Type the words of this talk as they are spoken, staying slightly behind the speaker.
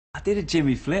did a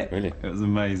Jimmy flip. Really? It was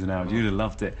amazing, Al. You'd have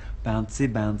loved it.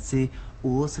 Bouncy, bouncy.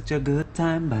 Oh, such a good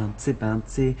time. Bouncy,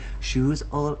 bouncy. Shoes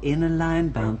all in a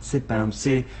line. Bouncy,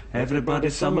 bouncy. Everybody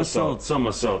somersault,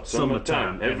 somersault,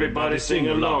 summertime. Everybody sing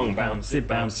along. Bouncy,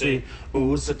 bouncy.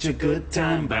 Ooh, such a good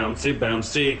time. Bouncy,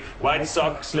 bouncy. White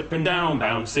socks slipping down.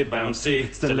 Bouncy,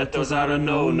 bouncy. Stilettos are a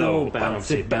no-no.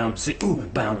 Bouncy, bouncy. Ooh,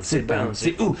 bouncy,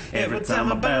 bouncy. Ooh, every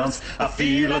time I bounce, I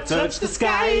feel I touch the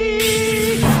sky.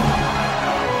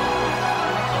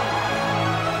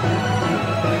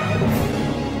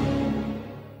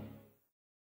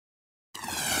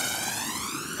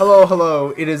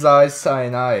 Hello, it is I,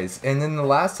 Cyanize, and in the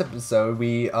last episode,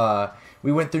 we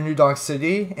went through New Donk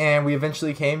City, and we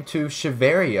eventually came to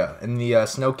Shiveria in the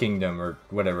Snow Kingdom, or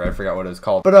whatever, I forgot what it was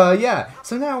called. But yeah,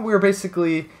 so now we're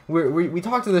basically, we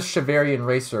talked to this Shiverian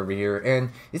racer over here, and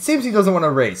it seems he doesn't want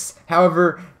to race.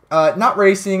 However, not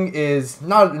racing is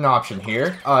not an option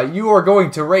here. You are going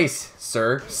to race,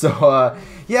 sir. So,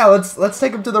 yeah, let's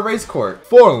take him to the race court.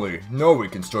 Finally, now we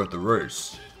can start the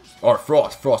race. Our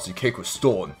frosted cake was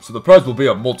stolen, so the prize will be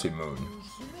a multi-moon.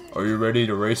 Are you ready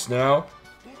to race now?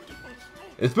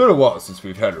 It's been a while since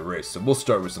we've had a race, so we'll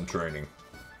start with some training.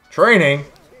 Training?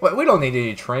 What? We don't need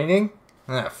any training.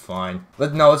 Ah, fine.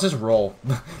 Let's just roll.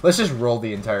 Let's just roll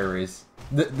the entire race.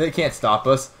 They can't stop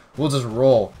us. We'll just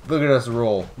roll. Look at us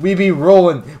roll. We be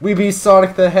rolling. We be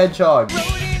Sonic the Hedgehog.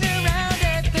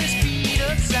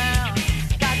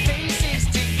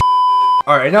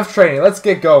 Alright, enough training. Let's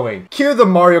get going. Cue the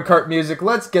Mario Kart music.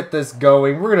 Let's get this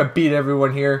going. We're gonna beat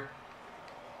everyone here.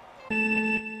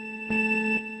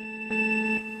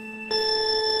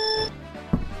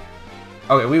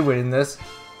 Okay, we win in this.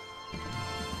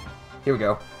 Here we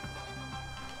go.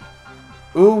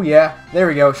 Ooh, yeah. There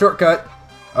we go. Shortcut.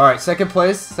 Alright, second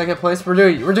place. Second place. We're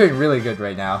doing really good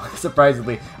right now.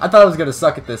 Surprisingly. I thought I was gonna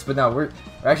suck at this, but no, we're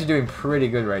actually doing pretty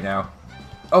good right now.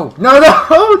 Oh, no!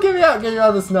 Oh, get me out! Get me out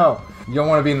of the snow! You don't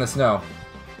want to be in the snow.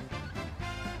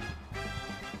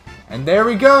 And there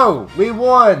we go! We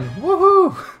won!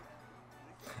 Woohoo!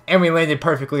 And we landed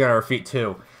perfectly on our feet,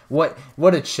 too. What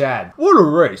a Chad. What a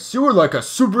race! You were like a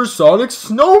supersonic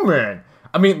snowman!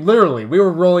 I mean, literally, we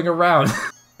were rolling around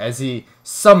as he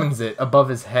summons it above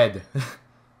his head.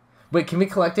 Wait, can we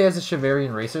collect it as a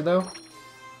Shiverian racer, though?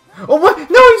 Oh, what? No,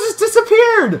 he just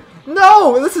disappeared!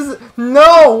 No,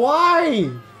 no, why?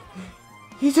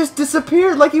 He just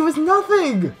disappeared like he was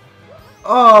nothing!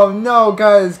 Oh, no,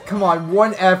 guys, come on,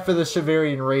 1F for the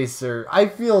Shiverian racer. I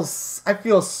feel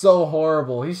so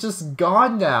horrible. He's just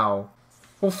gone now.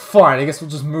 Well, fine, I guess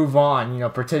we'll just move on, you know,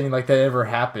 pretending like that ever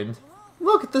happened.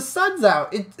 Look, the sun's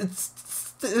out. It's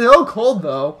still cold,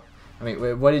 though. I mean,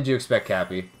 wait, what did you expect,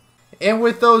 Cappy? And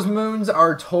with those moons,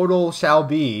 our total shall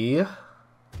be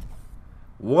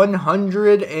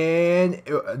 100 and...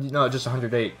 no, just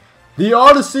 108. The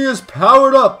Odyssey is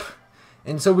powered up!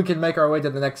 And so we can make our way to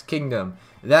the next kingdom.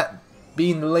 That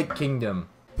being the Lake Kingdom.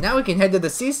 Now we can head to the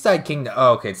Seaside Kingdom.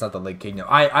 Oh, okay, it's not the Lake Kingdom.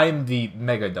 I am the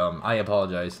mega dumb. I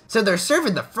apologize. So they're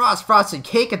serving the frosted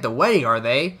cake at the wedding, are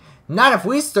they? Not if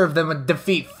we serve them a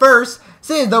defeat first.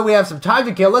 Seeing as though we have some time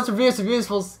to kill, let's review some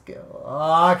useful skill.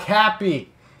 Ah,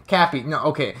 Cappy. Cappy, no,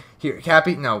 okay. Here,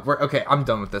 Cappy, no. Okay, I'm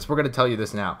done with this. We're going to tell you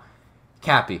this now.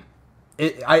 Cappy,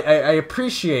 I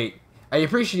appreciate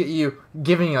you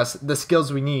giving us the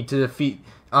skills we need to defeat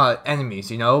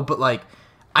enemies, you know, but like,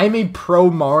 I'm a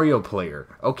pro Mario player,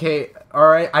 okay?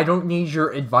 Alright, I don't need your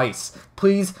advice.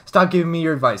 Please stop giving me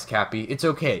your advice, Cappy. It's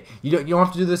okay. You don't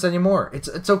have to do this anymore.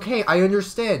 It's okay. I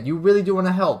understand. You really do want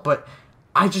to help, but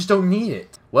I just don't need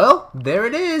it. Well, there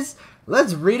it is.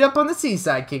 Let's read up on the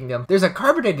Seaside Kingdom. There's a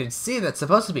carbonated sea that's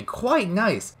supposed to be quite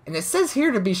nice, and it says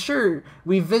here to be sure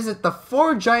we visit the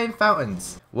 4 giant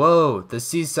fountains. Whoa, the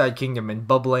Seaside Kingdom in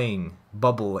Bubble Lane.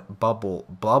 Bubble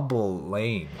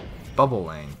Lane.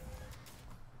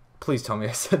 Please tell me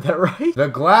I said that right. The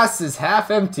glass is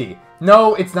half empty.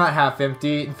 No, it's not half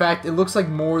empty. In fact, it looks like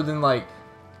more than like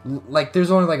there's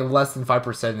only like less than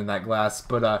 5% in that glass,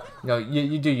 but no,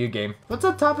 you do your game. What's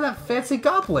on top of that fancy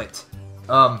goblet?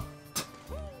 I'll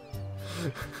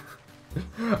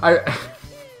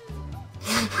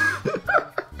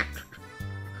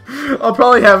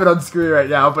probably have it on screen right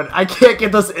now, but I can't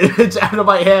get this image out of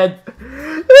my head.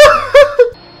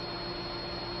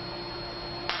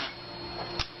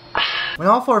 When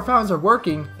all 4 fountains are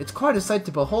working, it's quite a sight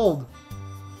to behold.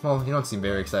 Well, you don't seem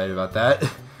very excited about that.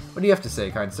 What do you have to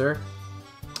say, kind sir?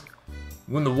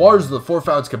 When the waters of the 4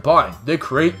 fountains combine, they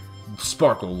create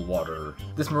sparkle water.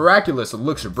 This miraculous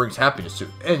elixir brings happiness to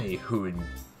any who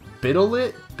biddle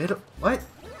it? What?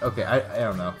 Okay, I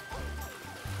don't know.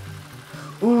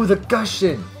 Ooh, the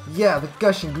gushing! Yeah, the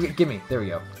gushing. Gimme. There we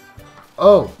go.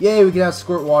 Oh, yay, we can have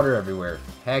squirt water everywhere.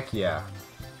 Heck yeah.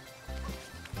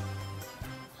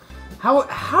 How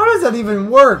does that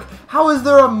even work? How is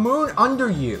there a moon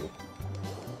under you?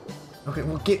 Okay,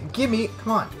 well, give me.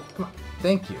 Come on.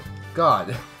 Thank you.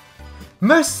 God.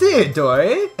 Merci,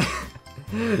 Dory.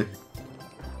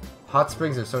 Hot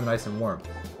springs are so nice and warm.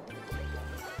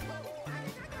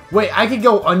 Wait, I can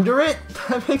go under it?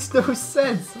 That makes no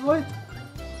sense. What?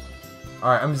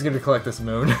 Alright, I'm just gonna collect this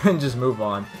moon and just move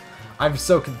on. I'm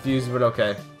so confused, but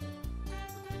okay.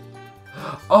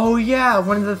 Oh yeah,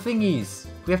 one of the thingies.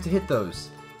 We have to hit those.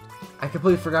 I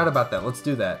completely forgot about that. Let's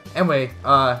do that. Anyway,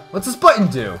 what's this button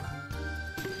do?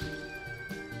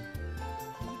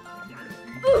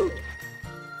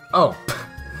 Oh,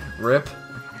 rip.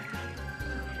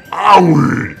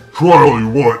 Owie! Try all you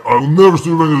want, I will never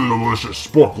see any delicious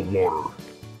sparkle water.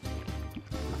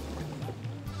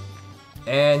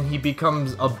 And he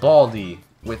becomes a baldy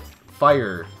with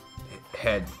fire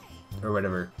head or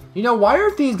whatever. You know, why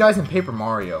aren't these guys in Paper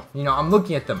Mario? You know, I'm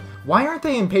looking at them. Why aren't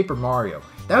they in Paper Mario?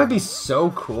 That would be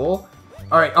so cool.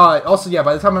 Alright, also, yeah,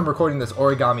 by the time I'm recording this,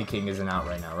 Origami King isn't out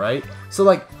right now, right? So,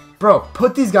 like, bro,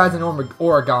 put these guys in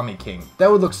Origami King.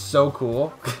 That would look so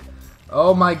cool.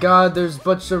 Oh my god, there's a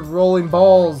bunch of rolling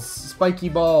balls. Spiky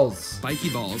balls. Spiky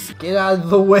balls. Get out of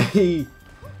the way.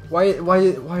 Why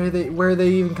are they, where are they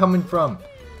even coming from?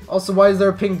 Also, why is there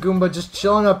a pink Goomba just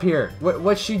chilling up here?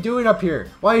 What's she doing up here?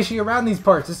 Why is she around these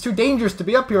parts? It's too dangerous to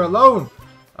be up here alone.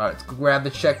 Alright, let's go grab the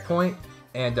checkpoint.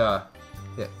 And, yeah,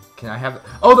 can I have...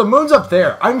 Oh, the moon's up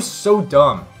there. I'm so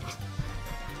dumb.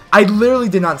 I literally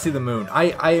did not see the moon.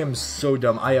 I am so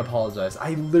dumb. I apologize.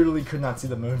 I literally could not see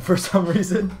the moon for some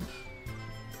reason.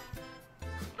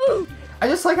 I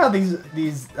just like how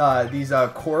these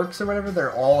corks or whatever,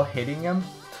 they're all hitting him.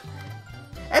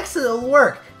 Excellent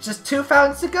work! Just 2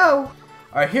 fountains to go!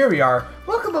 Alright, here we are.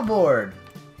 Welcome aboard!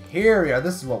 Here we are.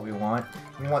 This is what we want.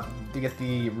 We want to get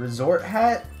the resort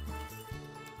hat.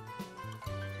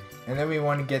 And then we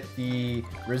want to get the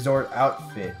resort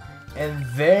outfit. And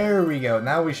there we go.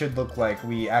 Now we should look like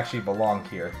we actually belong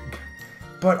here.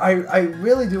 But I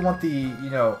really do want the, you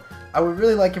know, I would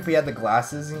really like if we had the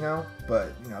glasses, you know, but,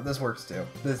 you know, this works too.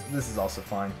 This is also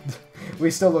fine.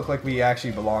 We still look like we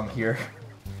actually belong here.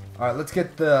 Alright, let's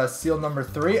get the seal number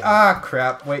 3. Ah,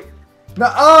 crap, wait.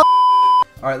 No, oh!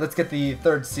 Alright, let's get the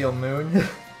 3rd seal moon.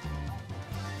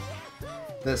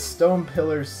 The stone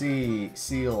pillar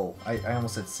seal. I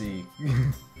almost said C.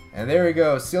 And there we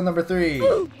go, seal number 3.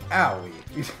 Owie.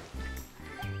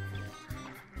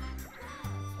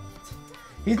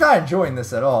 He's not enjoying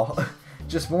this at all.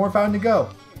 Just more fountain to go.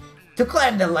 To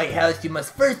climb the lighthouse, you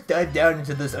must first dive down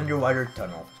into this underwater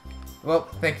tunnel. Well,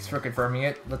 thanks for confirming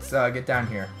it. Let's get down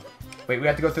here. Wait, we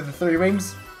have to go through the 3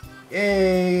 rings?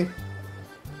 Yay!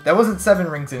 That wasn't 7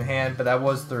 rings in hand, but that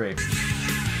was 3.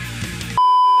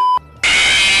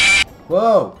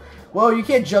 Whoa! Whoa, you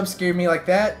can't jump scare me like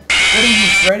that. What are you,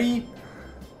 Freddy?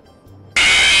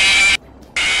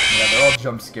 Yeah, they're all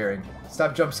jump scaring.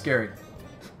 Stop jump scaring.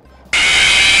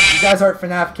 You guys aren't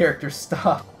FNAF characters,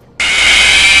 stop.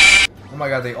 Oh my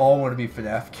god, they all want to be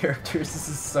FNAF characters. This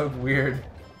is so weird.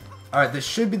 Alright, this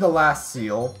should be the last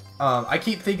seal. I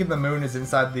keep thinking the moon is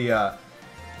inside the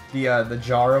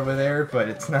jar over there, but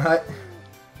it's not.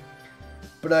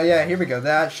 But yeah, here we go.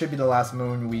 That should be the last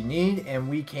moon we need, and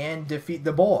we can defeat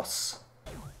the boss.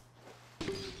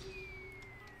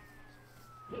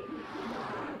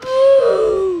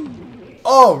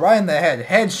 Oh, right in the head.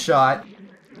 Headshot.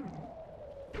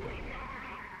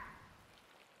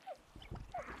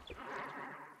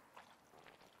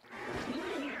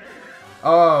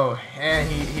 Oh, and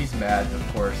he's mad,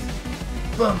 of course.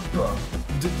 Bum bum.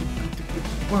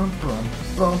 Bum bum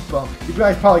bum bum. You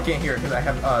guys probably can't hear it because I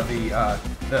have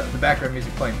the background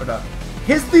music playing, but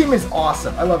his theme is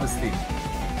awesome. I love his theme.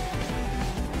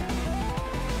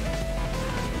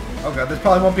 Oh god, this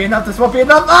probably won't be enough. This won't be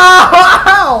enough.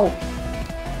 Oh!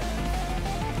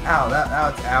 Ow! Ow!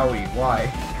 That's owie. Why?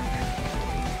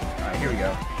 All right, here we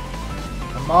go.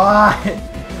 Come on!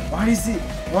 Why does he?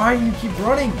 Why do you keep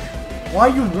running? Why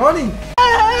are you running?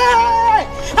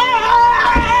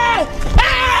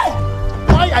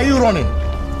 Why are you running?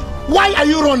 Why are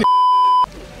you running?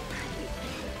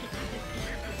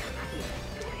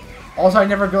 Also, I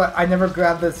never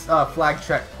grabbed this flag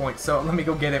checkpoint, so let me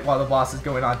go get it while the boss is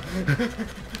going on.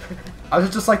 I was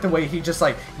just like the way he just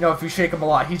like, you know, if you shake him a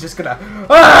lot, he's just gonna.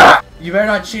 Ah! You better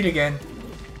not cheat again.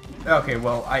 Okay,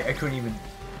 well, I couldn't even.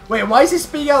 Wait, why is he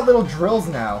spitting out little drills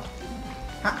now?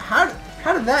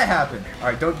 How did that happen?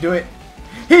 Alright, don't do it.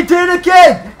 He did it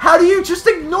again! How do you just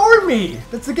ignore me?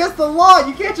 That's against the law.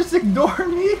 You can't just ignore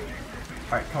me.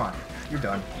 Alright, come on. You're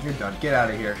done. You're done. Get out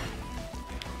of here.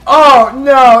 Oh,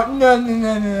 no, no, no,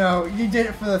 no, no, no. You did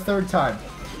it for the third time.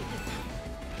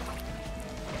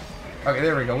 Okay,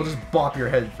 there we go. We'll just bop your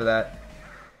head for that.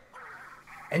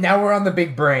 And now we're on the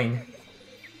big brain.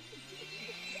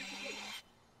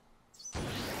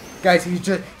 Guys,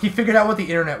 he figured out what the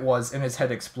internet was and his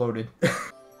head exploded.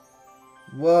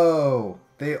 Whoa.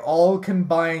 They all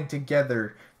combined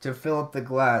together to fill up the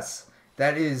glass.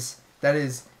 That is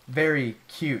very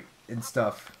cute and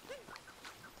stuff.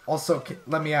 Also,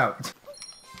 let me out.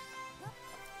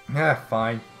 Ah,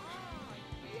 fine.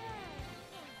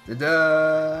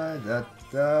 Da-da.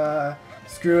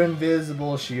 Screw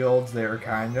invisible shields, they're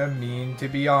kinda mean, to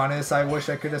be honest. I wish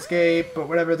I could escape, but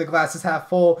whatever, the glass is half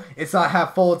full. It's not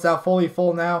half full, it's now fully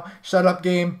full now. Shut up,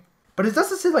 game. But it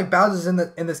doesn't seem like Bowser's in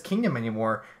this kingdom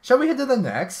anymore. Shall we head to the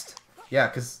next? Yeah,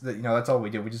 because, you know, that's all we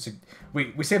do.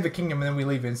 We save the kingdom and then we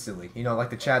leave instantly. You know, like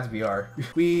the Chads we are.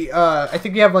 I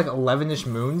think we have like 11-ish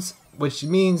moons, which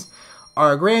means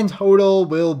our grand total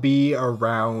will be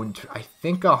around, I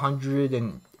think,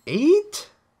 108?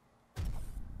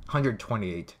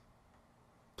 128.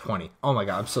 20. Oh my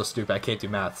god, I'm so stupid. I can't do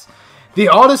maths. The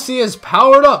Odyssey is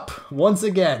powered up once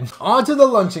again. On to the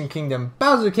Luncheon Kingdom.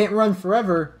 Bowser can't run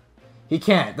forever. He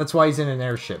can't. That's why he's in an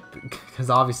airship. Because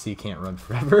obviously he can't run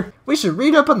forever. We should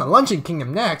read up on the Luncheon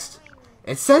Kingdom next.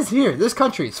 It says here, this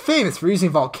country is famous for using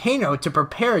volcano to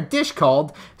prepare a dish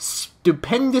called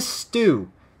Stupendous Stew.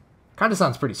 Kind of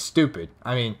sounds pretty stupid.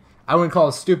 I mean, I wouldn't call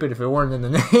it stupid if it weren't in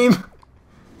the name.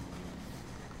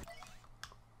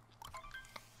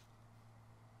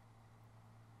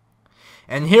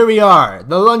 And here we are,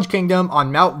 the Lunch Kingdom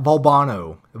on Mount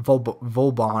Volbono.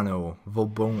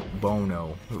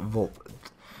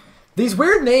 These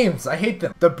weird names, I hate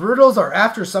them. The Brutals are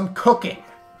after some cooking.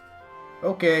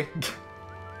 Okay.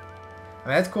 I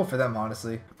mean, that's cool for them,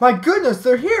 honestly. My goodness,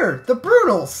 they're here! The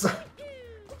Brutals!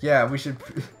 Yeah, we should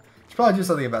probably do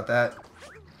something about that.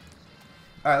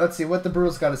 Alright, let's see what the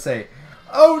Brutals got to say.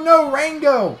 Oh no,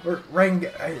 Rango! Or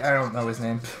Rango, I don't know his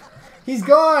name. He's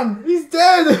gone! He's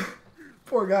dead!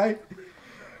 Poor guy.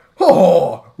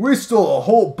 Oh, we stole a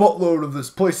whole buttload of this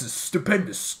place's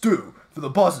stupendous stew for the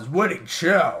boss's wedding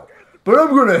chow. But I'm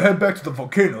gonna head back to the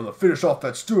volcano to finish off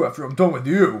that stew after I'm done with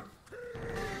you.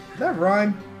 Did that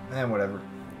rhyme? Eh, whatever.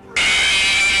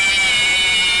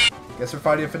 Guess we're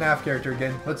fighting a FNAF character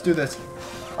again. Let's do this.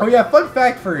 Oh yeah, fun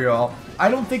fact for y'all. I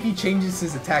don't think he changes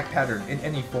his attack pattern in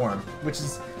any form, which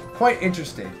is quite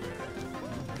interesting.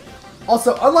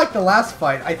 Also, unlike the last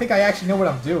fight, I think I actually know what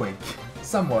I'm doing.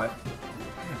 Somewhat.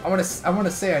 I want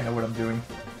to say I know what I'm doing.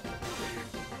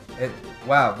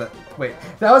 Wow, wait,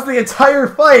 that was the entire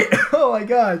fight! Oh my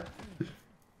god.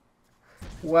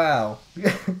 Wow.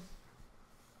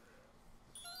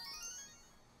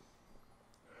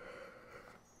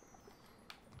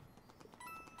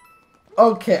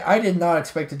 Okay, I did not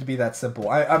expect it to be that simple.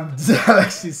 I'm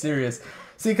actually serious.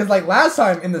 See, because like last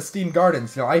time in the Steam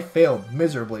Gardens, you know, I failed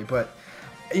miserably, but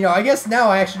you know, I guess now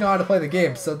I actually know how to play the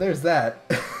game, so there's that.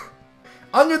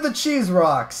 Under the cheese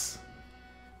rocks!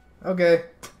 Okay.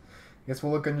 Guess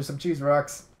we'll look under some cheese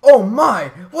rocks. Oh my!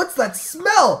 What's that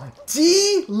smell?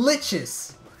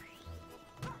 Delicious!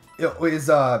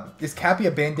 Is Cappy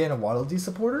a Bandana Waddle Dee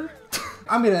supporter?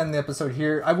 I'm gonna end the episode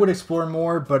here. I would explore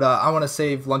more, but I want to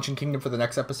save Luncheon Kingdom for the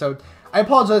next episode. I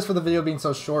apologize for the video being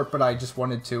so short, but I just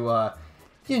wanted to,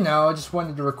 you know, I just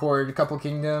wanted to record a couple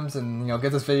kingdoms and, you know,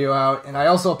 get this video out. And I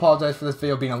also apologize for this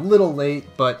video being a little late,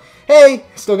 but hey,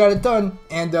 still got it done.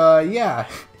 And, yeah.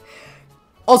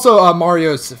 Also,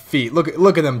 Mario's feet.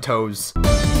 Look at them toes.